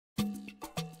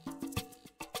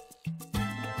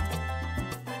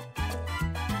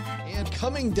And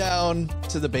coming down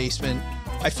to the basement,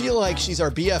 I feel like she's our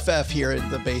BFF here in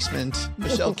the basement.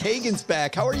 Michele Cagan's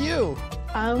back. How are you?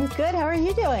 I'm good. How are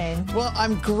you doing? Well,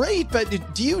 I'm great,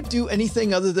 but do you do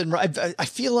anything other than write? I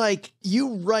feel like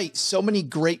you write so many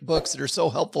great books that are so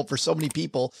helpful for so many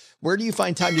people. Where do you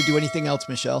find time to do anything else,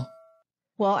 Michele?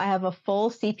 Well, I have a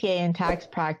full CPA and tax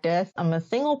practice. I'm a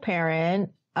single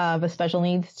parent of a special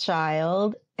needs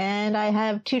child, and I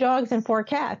have 2 dogs and 4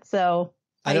 cats. So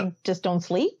I just don't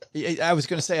sleep. I was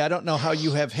going to say, I don't know how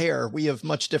you have hair. We have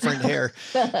much different hair.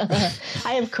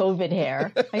 I have COVID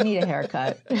hair. I need a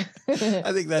haircut.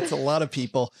 I think that's a lot of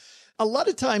people. A lot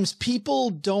of times people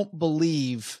don't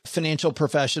believe financial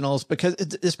professionals because,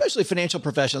 especially financial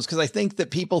professionals, because I think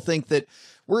that people think that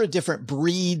we're a different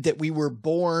breed, that we were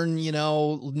born, you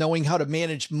know, knowing how to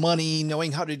manage money,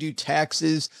 knowing how to do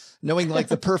taxes, knowing like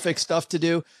the perfect stuff to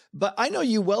do. But I know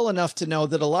you well enough to know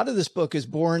that a lot of this book is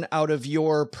born out of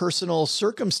your personal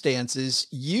circumstances.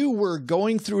 You were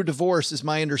going through a divorce, is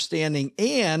my understanding,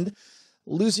 and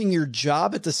losing your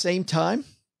job at the same time.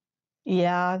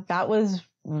 Yeah, that was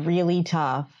really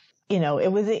tough. You know, it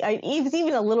was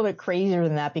even a little bit crazier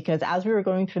than that, because as we were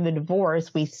going through the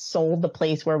divorce, we sold the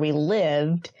place where we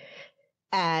lived,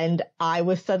 and I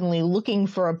was suddenly looking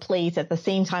for a place at the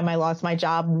same time I lost my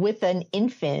job with an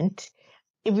infant.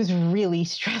 It was really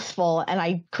stressful, and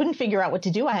I couldn't figure out what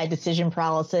to do. I had decision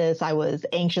paralysis. I was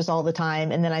anxious all the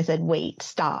time. And then I said, wait,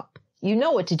 stop. You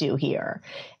know what to do here.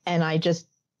 And I just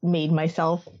made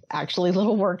myself actually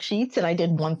little worksheets, and I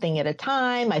did one thing at a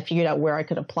time. I figured out where I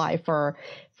could apply for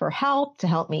help to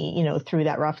help me, you know, through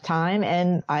that rough time.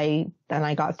 And I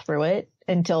got through it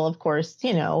until, of course,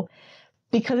 you know,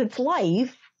 because it's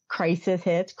life, crisis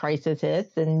hits,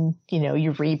 and, you know,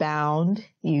 you rebound,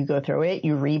 you go through it,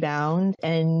 you rebound.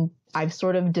 And I've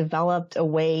sort of developed a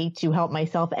way to help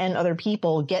myself and other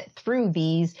people get through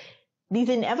these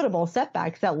inevitable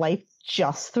setbacks that life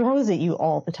just throws at you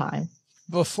all the time.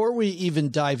 Before we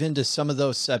even dive into some of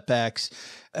those setbacks,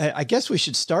 I guess we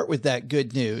should start with that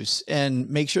good news and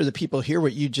make sure that people hear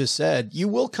what you just said. You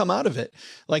will come out of it.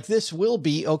 Like, this will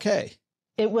be okay.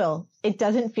 It will. It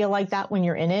doesn't feel like that when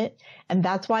you're in it. And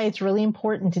that's why it's really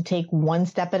important to take one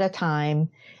step at a time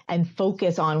and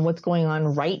focus on what's going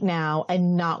on right now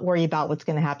and not worry about what's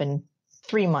going to happen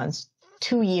 3 months,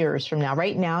 2 years from now.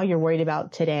 Right now, you're worried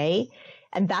about today.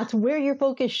 And that's where your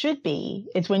focus should be.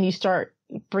 It's when you start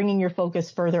bringing your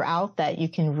focus further out that you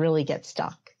can really get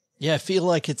stuck. Yeah, I feel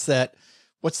like it's that,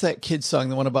 what's that kid song,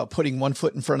 the one about putting one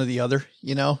foot in front of the other,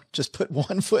 you know, just put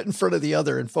one foot in front of the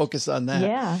other and focus on that.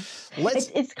 Yeah.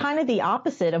 It's kind of the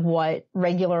opposite of what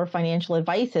regular financial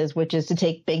advice is, which is to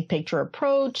take big picture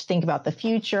approach, think about the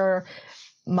future.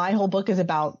 My whole book is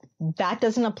about that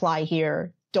doesn't apply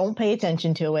here. Don't pay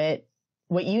attention to it.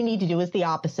 What you need to do is the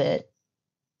opposite.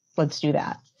 Let's do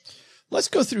that. Let's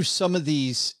go through some of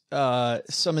these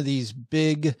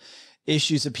big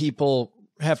issues that people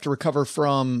have to recover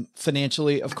from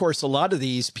financially. Of course, a lot of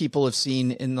these people have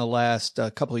seen in the last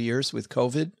couple of years with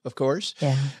COVID, of course.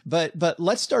 Yeah. But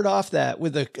let's start off that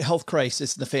with a health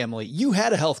crisis in the family. You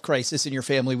had a health crisis in your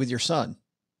family with your son.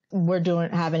 We're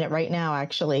having it right now,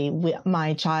 actually.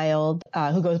 My child,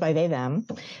 who goes by they, them,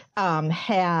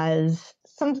 has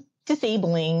some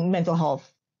disabling mental health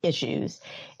issues.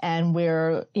 And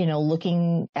we're, you know,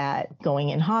 looking at going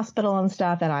in hospital and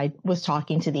stuff. And I was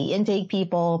talking to the intake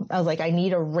people. I was like, I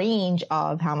need a range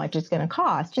of how much it's going to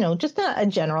cost, you know, just a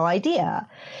general idea.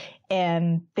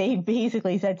 And they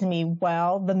basically said to me,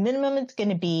 well, the minimum it's going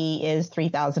to be is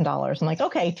 $3,000. I'm like,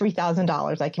 okay,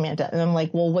 $3,000 I command it. And I'm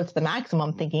like, well, what's the maximum?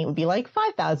 I'm thinking it would be like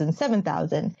 $5,000,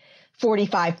 $7,000.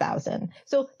 $45,000.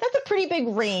 So that's a pretty big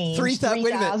range.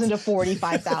 $3,000 to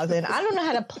 $45,000. I don't know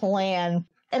how to plan.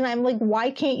 And I'm like,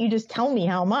 why can't you just tell me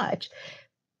how much?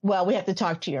 Well, we have to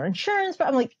talk to your insurance. But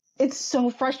I'm like, it's so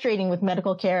frustrating with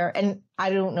medical care. And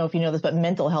I don't know if you know this, but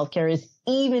mental health care is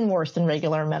even worse than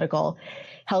regular medical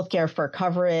health care for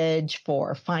coverage,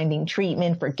 for finding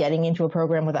treatment, for getting into a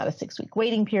program without a 6-week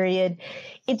waiting period.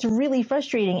 It's really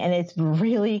frustrating, and it's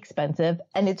really expensive,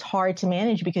 and it's hard to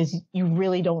manage because you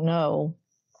really don't know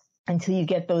until you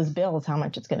get those bills how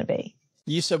much it's going to be.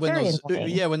 You said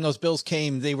when those bills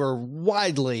came, they were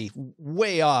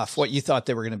way off what you thought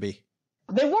they were going to be.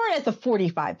 They weren't at the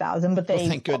 45,000, but they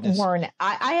thank goodness. weren't.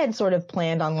 I had sort of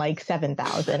planned on like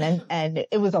 7,000, and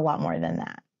it was a lot more than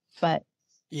that. But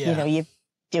you know, you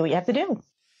do what you have to do.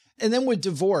 And then with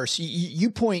divorce, you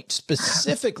point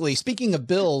specifically, speaking of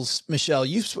bills, Michele,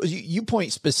 you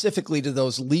point specifically to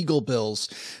those legal bills.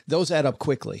 Those add up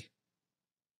quickly.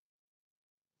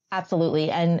 Absolutely.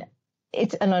 And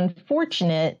it's an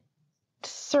unfortunate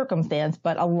circumstance,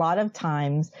 but a lot of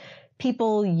times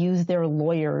people use their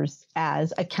lawyers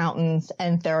as accountants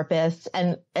and therapists,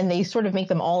 and they sort of make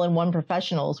them all in one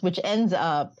professionals, which ends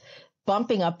up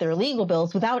bumping up their legal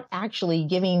bills without actually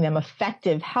giving them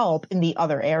effective help in the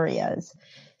other areas.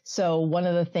 So one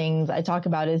of the things I talk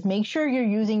about is make sure you're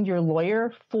using your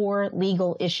lawyer for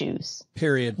legal issues.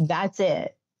 Period. That's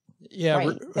it. Yeah.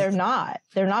 Right. They're not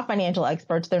financial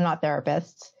experts. They're not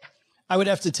therapists. I would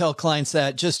have to tell clients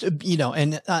that just,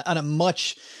 and on a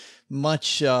much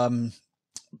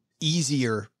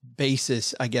easier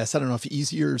basis, I guess. I don't know if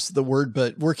easier is the word,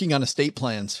 but working on estate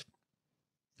plans,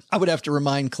 I would have to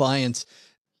remind clients,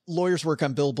 lawyers work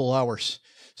on billable hours.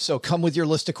 So come with your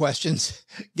list of questions,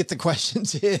 get the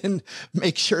questions in,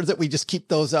 make sure that we just keep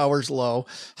those hours low,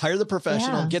 hire the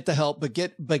professional, get the help, but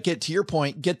get to your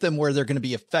point, get them where they're going to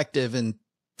be effective and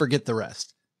forget the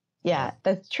rest. Yeah,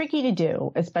 that's tricky to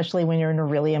do, especially when you're in a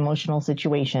really emotional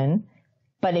situation.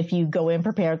 But if you go in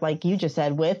prepared, like you just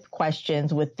said, with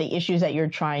questions, with the issues that you're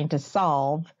trying to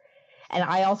solve. And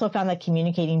I also found that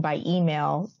communicating by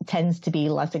email tends to be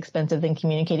less expensive than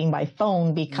communicating by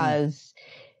phone because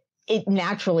it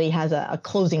naturally has a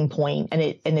closing point and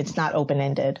it's not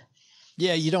open-ended.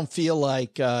 Yeah, you don't feel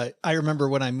like, I remember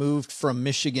when I moved from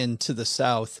Michigan to the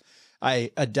South,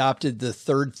 I adopted the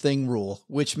third thing rule,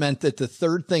 which meant that the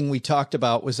third thing we talked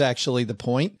about was actually the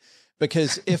point.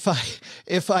 Because if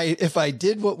I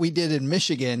did what we did in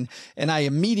Michigan and I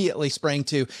immediately sprang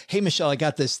to, hey, Michelle, I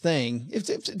got this thing.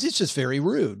 It's just very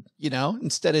rude,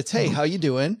 instead it's, hey, how you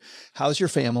doing? How's your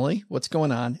family? What's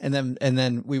going on? And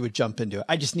then we would jump into it.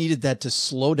 I just needed that to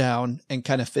slow down and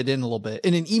kind of fit in a little bit.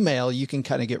 In an email, you can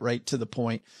kind of get right to the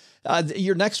point.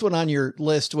 Your next one on your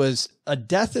list was a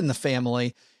death in the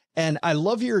family. And I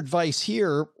love your advice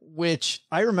here, which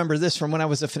I remember this from when I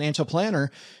was a financial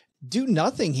planner. Do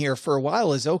nothing here for a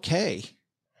while is okay.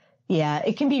 Yeah,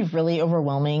 it can be really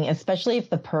overwhelming, especially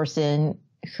if the person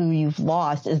who you've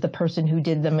lost is the person who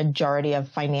did the majority of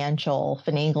financial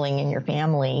finagling in your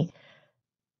family.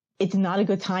 It's not a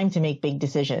good time to make big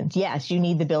decisions. Yes, you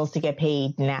need the bills to get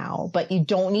paid now, but you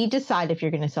don't need to decide if you're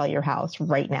going to sell your house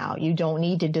right now. You don't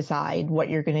need to decide what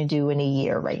you're going to do in a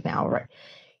year right now. Right?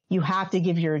 You have to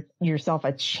give yourself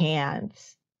a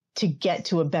chance to get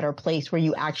to a better place where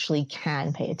you actually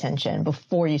can pay attention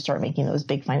before you start making those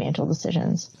big financial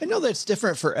decisions. I know that's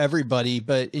different for everybody,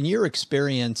 but in your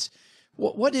experience,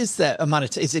 what is that amount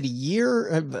of time? Is it a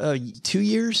year, 2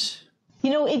 years?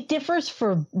 It differs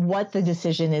for what the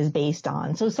decision is based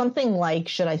on. So something like,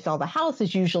 should I sell the house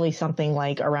is usually something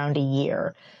like around a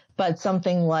year, but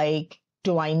something like,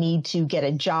 do I need to get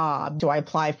a job? Do I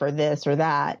apply for this or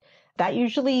that? That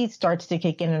usually starts to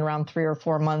kick in around 3 or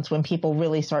 4 months when people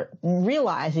really start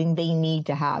realizing they need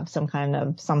to have some kind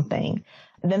of something.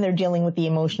 And then they're dealing with the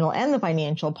emotional and the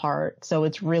financial part. So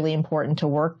it's really important to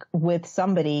work with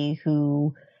somebody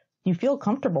who you feel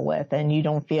comfortable with and you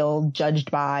don't feel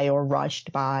judged by or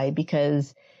rushed by,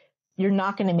 because you're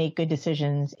not going to make good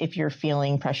decisions if you're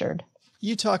feeling pressured.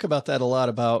 You talk about that a lot,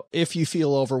 about if you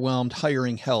feel overwhelmed,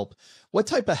 hiring help. What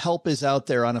type of help is out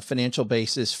there on a financial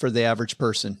basis for the average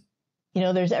person?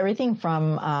 There's everything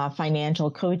from financial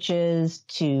coaches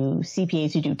to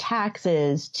CPAs who do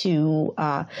taxes to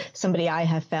somebody I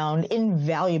have found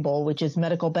invaluable, which is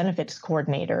medical benefits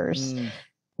coordinators.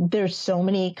 There's so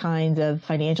many kinds of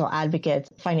financial advocates,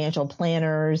 financial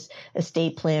planners,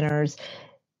 estate planners,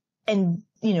 and,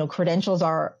 credentials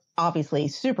are obviously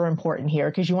super important here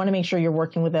because you want to make sure you're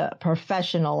working with a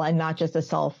professional and not just a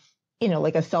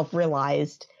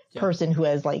self-realized person who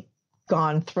has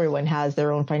gone through and has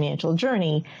their own financial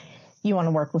journey. You want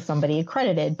to work with somebody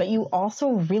accredited, but you also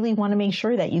really want to make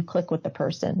sure that you click with the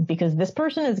person, because this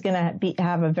person is going to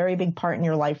have a very big part in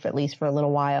your life, at least for a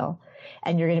little while.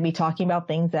 And you're going to be talking about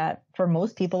things that for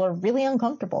most people are really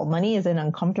uncomfortable. Money is an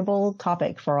uncomfortable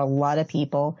topic for a lot of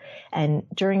people. And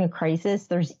during a crisis,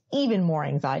 there's even more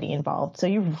anxiety involved. So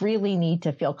you really need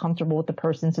to feel comfortable with the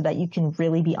person so that you can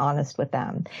really be honest with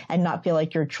them and not feel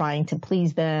like you're trying to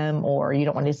please them or you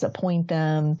don't want to disappoint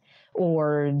them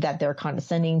or that they're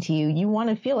condescending to you. You want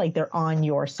to feel like they're on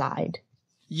your side.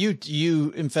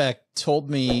 You in fact told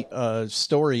me a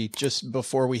story just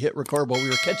before we hit record while we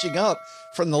were catching up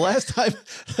from the last time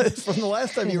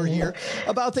you were here,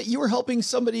 about that you were helping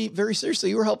somebody, very seriously,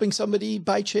 you were helping somebody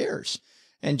buy chairs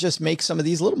and just make some of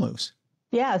these little moves.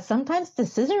 Yeah, sometimes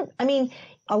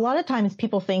a lot of times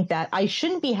people think that I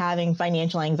shouldn't be having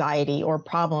financial anxiety or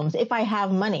problems if I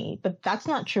have money, but that's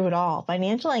not true at all.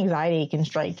 Financial anxiety can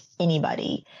strike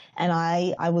anybody. And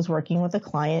I was working with a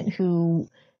client who,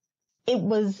 it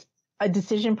was a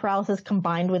decision paralysis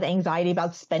combined with anxiety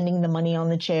about spending the money on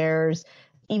the chairs,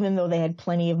 even though they had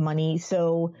plenty of money.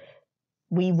 So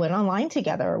we went online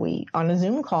together. On a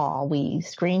Zoom call, we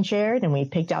screen shared and we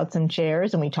picked out some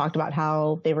chairs and we talked about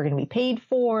how they were going to be paid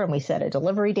for. And we set a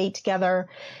delivery date together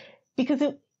because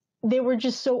they were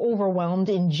just so overwhelmed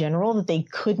in general that they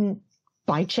couldn't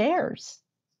buy chairs.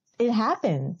 It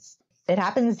happens. It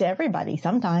happens to everybody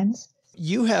sometimes.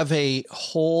 You have a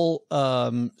whole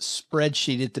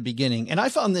spreadsheet at the beginning, and I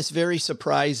found this very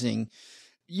surprising.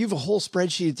 You have a whole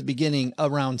spreadsheet at the beginning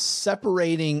around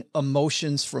separating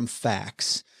emotions from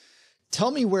facts. Tell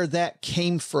me where that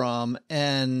came from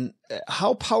and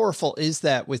how powerful is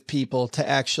that with people to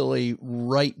actually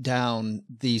write down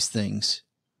these things?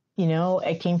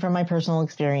 It came from my personal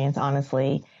experience,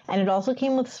 honestly. And it also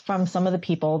came from some of the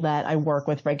people that I work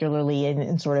with regularly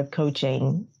in sort of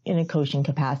coaching, in a coaching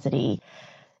capacity.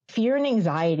 Fear and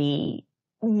anxiety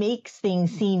makes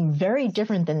things seem very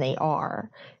different than they are.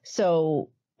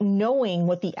 So knowing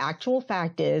what the actual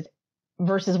fact is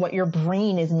versus what your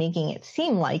brain is making it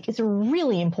seem like is a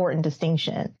really important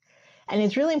distinction. And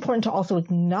it's really important to also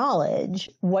acknowledge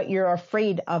what you're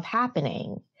afraid of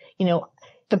happening.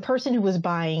 The person who was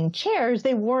buying chairs,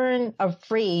 they weren't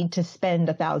afraid to spend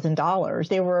 $1,000.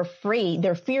 They were afraid.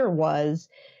 Their fear was,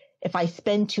 if I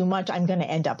spend too much, I'm going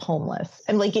to end up homeless.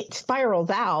 And it spirals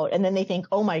out. And then they think,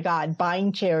 oh my God,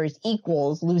 buying chairs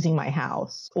equals losing my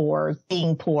house or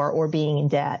being poor or being in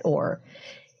debt, or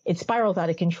it spirals out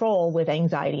of control with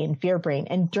anxiety and fear brain.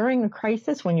 And during a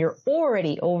crisis, when you're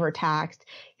already overtaxed,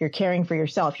 you're caring for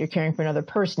yourself, you're caring for another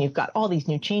person, you've got all these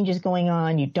new changes going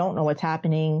on, you don't know what's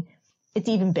happening. It's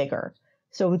even bigger.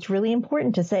 So it's really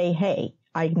important to say, hey,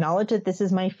 I acknowledge that this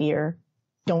is my fear.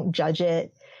 Don't judge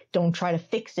it. Don't try to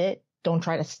fix it. Don't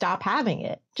try to stop having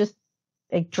it. Just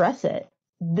address it.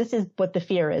 This is what the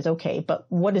fear is. Okay. But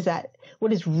what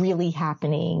is really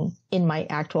happening in my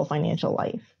actual financial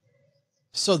life?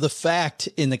 So the fact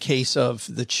in the case of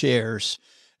the chairs,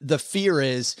 the fear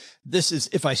is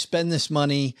if I spend this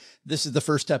money, this is the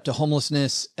first step to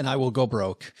homelessness and I will go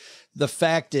broke. The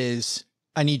fact is,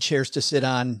 I need chairs to sit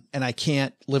on and I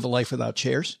can't live a life without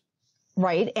chairs.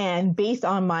 Right. And based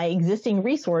on my existing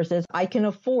resources, I can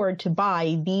afford to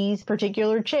buy these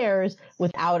particular chairs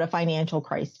without a financial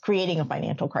crisis, creating a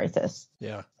financial crisis.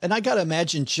 Yeah. And I got to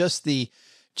imagine just the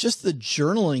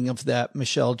journaling of that,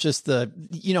 Michele,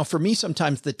 for me,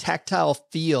 sometimes the tactile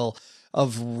feel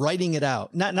of writing it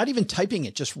out, not even typing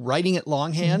it, just writing it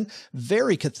longhand,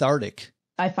 very cathartic.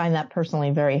 I find that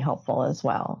personally very helpful as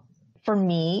well. For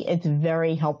me, it's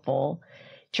very helpful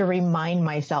to remind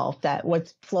myself that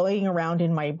what's flowing around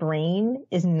in my brain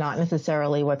is not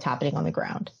necessarily what's happening on the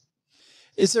ground.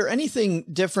 Is there anything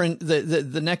different?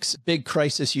 The next big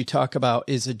crisis you talk about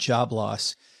is a job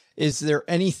loss. Is there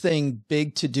anything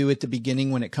big to do at the beginning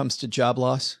when it comes to job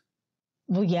loss?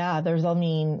 Well, yeah, there's, a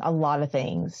lot of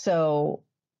things. So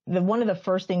one of the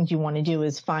first things you want to do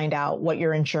is find out what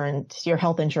your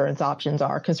health insurance options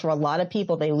are. Because for a lot of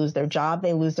people, they lose their job,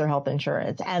 they lose their health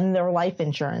insurance and their life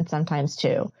insurance sometimes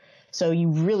too. So you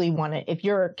really want to, if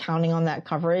you're counting on that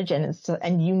coverage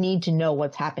and you need to know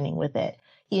what's happening with it,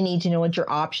 you need to know what your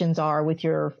options are if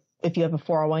you have a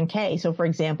 401k. So for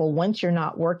example, once you're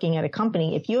not working at a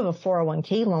company, if you have a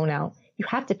 401k loan out, you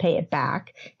have to pay it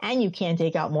back and you can't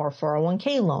take out more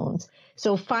 401k loans.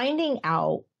 So finding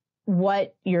out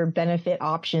what your benefit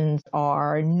options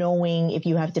are, knowing if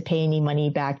you have to pay any money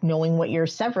back, knowing what your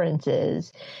severance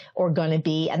is or going to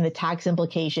be and the tax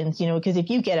implications, because if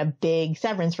you get a big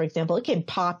severance, for example, it can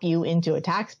pop you into a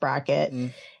tax bracket.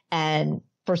 And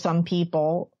for some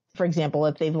people, for example,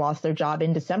 if they've lost their job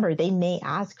in December, they may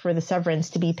ask for the severance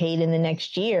to be paid in the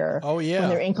next year. Oh, yeah. When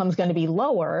their income's going to be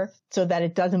lower so that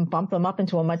it doesn't bump them up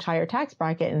into a much higher tax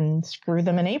bracket and screw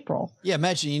them in April. Yeah.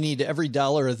 Imagine you need every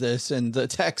dollar of this and the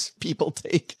tax people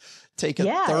take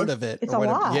a third of it. It's a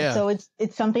lot. Yeah. So it's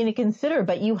something to consider,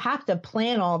 but you have to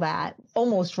plan all that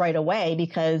almost right away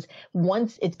because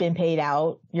once it's been paid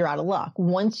out, you're out of luck.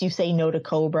 Once you say no to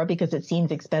COBRA because it seems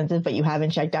expensive, but you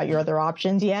haven't checked out your other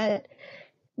options yet.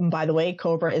 By the way,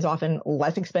 COBRA is often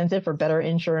less expensive for better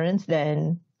insurance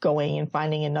than going and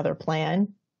finding another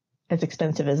plan, as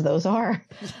expensive as those are.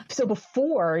 So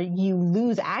before you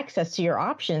lose access to your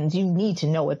options, you need to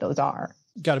know what those are.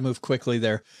 Got to move quickly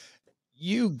there.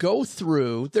 You go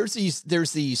through, there's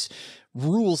these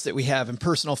rules that we have in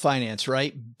personal finance,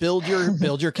 right? Build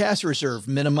your cash reserve,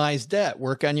 minimize debt,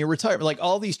 work on your retirement, like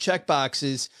all these check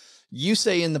boxes. You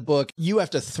say in the book, you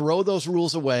have to throw those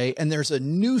rules away. And there's a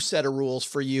new set of rules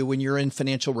for you when you're in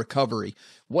financial recovery.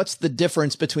 What's the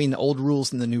difference between the old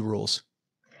rules and the new rules?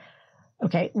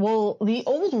 Okay. Well, the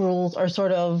old rules are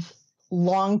sort of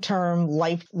long-term,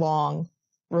 lifelong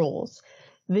rules.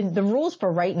 The rules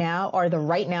for right now are the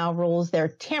right now rules. They're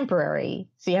temporary.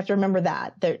 So you have to remember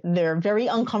that. They're very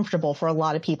uncomfortable for a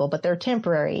lot of people, but they're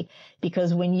temporary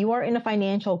because when you are in a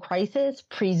financial crisis,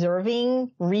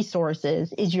 preserving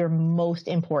resources is your most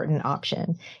important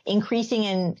option.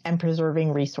 Increasing and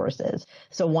preserving resources.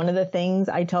 So one of the things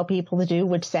I tell people to do,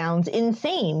 which sounds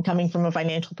insane coming from a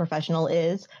financial professional,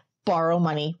 is borrow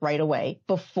money right away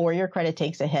before your credit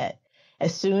takes a hit.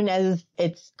 As soon as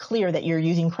it's clear that you're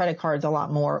using credit cards a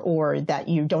lot more or that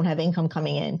you don't have income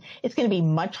coming in, it's going to be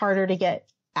much harder to get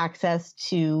access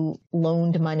to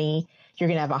loaned money. You're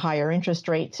going to have a higher interest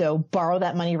rate. So borrow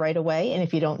that money right away. And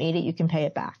if you don't need it, you can pay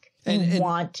it back. You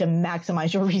want to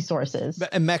maximize your resources.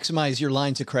 And maximize your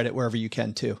lines of credit wherever you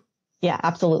can too. Yeah,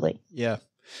 absolutely. Yeah.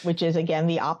 Which is, again,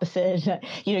 the opposite.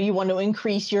 You want to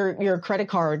increase your credit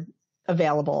card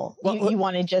available. You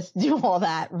want to just do all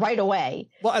that right away.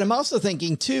 Well, and I'm also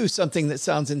thinking too, something that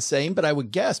sounds insane, but I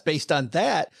would guess based on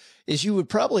that is you would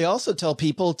probably also tell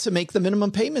people to make the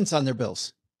minimum payments on their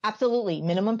bills. Absolutely.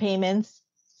 Minimum payments,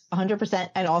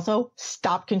 100%. And also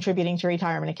stop contributing to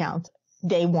retirement accounts.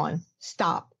 Day one,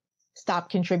 stop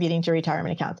contributing to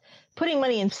retirement accounts. Putting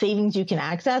money in savings you can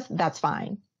access, that's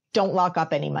fine. Don't lock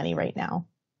up any money right now.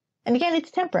 And again,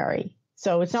 it's temporary.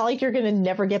 So it's not like you're going to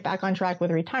never get back on track with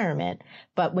retirement.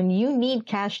 But when you need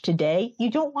cash today,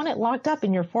 you don't want it locked up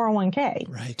in your 401k.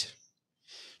 Right.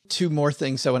 Two more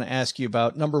things I want to ask you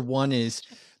about. Number one is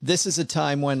this is a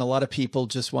time when a lot of people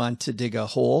just want to dig a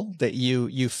hole, that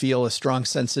you feel a strong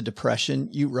sense of depression.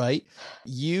 You write,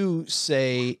 you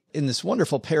say in this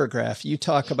wonderful paragraph, you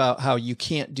talk about how you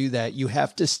can't do that. You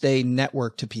have to stay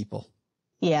networked to people.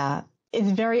 Yeah. It's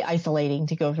very isolating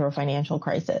to go through a financial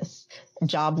crisis,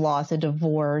 job loss, a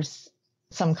divorce,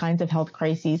 some kinds of health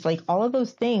crises. Like all of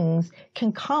those things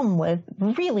can come with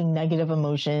really negative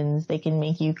emotions. They can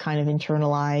make you kind of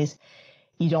internalize.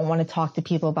 You don't want to talk to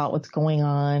people about what's going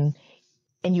on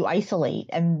and you isolate.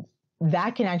 And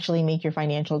that can actually make your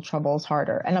financial troubles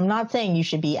harder. And I'm not saying you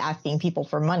should be asking people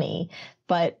for money,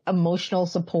 but emotional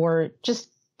support, just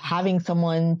having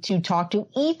someone to talk to,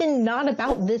 even not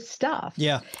about this stuff.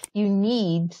 Yeah. You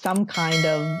need some kind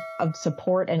of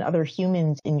support and other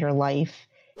humans in your life,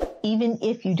 even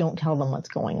if you don't tell them what's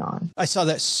going on. I saw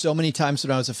that so many times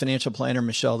when I was a financial planner,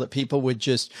 Michele, that people would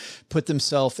just put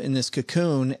themselves in this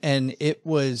cocoon and it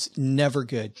was never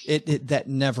good. That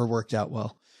never worked out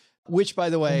well. Which, by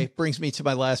the way, brings me to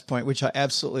my last point, which I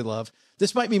absolutely love.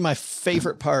 This might be my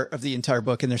favorite part of the entire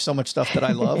book, and there's so much stuff that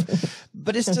I love,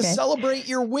 but it's to celebrate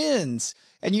your wins.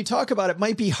 And you talk about it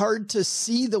might be hard to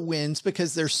see the wins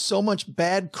because there's so much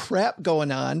bad crap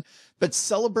going on, but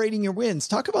celebrating your wins.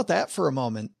 Talk about that for a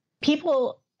moment.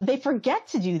 People, they forget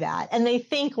to do that. And they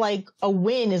think like a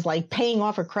win is like paying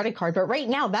off a credit card. But right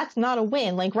now, that's not a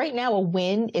win. Like right now, a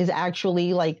win is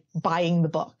actually like buying the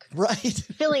book. Right.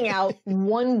 Filling out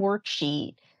one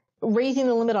worksheet, raising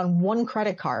the limit on one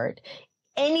credit card.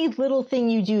 Any little thing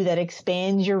you do that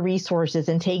expands your resources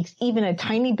and takes even a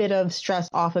tiny bit of stress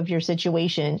off of your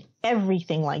situation,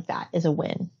 everything like that is a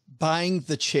win. Buying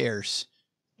the chairs.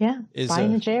 Yeah.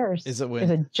 Buying the chairs is a win. Is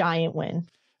a giant win.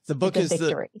 The book is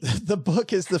the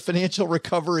book is the Financial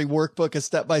Recovery Workbook, a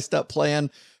step-by-step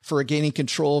plan for gaining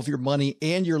control of your money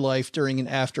and your life during and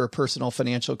after a personal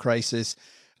financial crisis.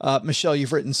 Michele,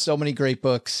 you've written so many great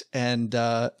books and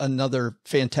another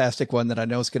fantastic one that I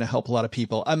know is going to help a lot of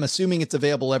people. I'm assuming it's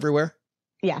available everywhere.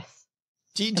 Yes.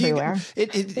 Everywhere.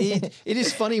 It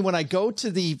is funny when I go to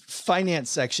the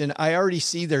finance section, I already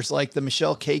see there's like the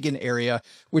Michele Cagan area,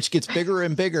 which gets bigger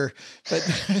and bigger.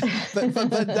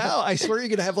 But now I swear you're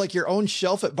going to have like your own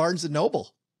shelf at Barnes and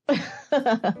Noble.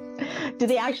 Do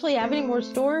they actually have any more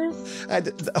stores?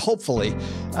 Hopefully.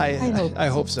 I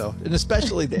hope so. And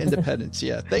especially the independents.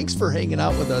 Yeah. Thanks for hanging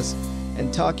out with us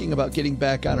and talking about getting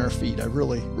back on our feet. I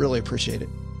really, really appreciate it.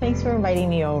 Thanks for inviting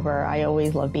me over. I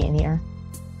always love being here.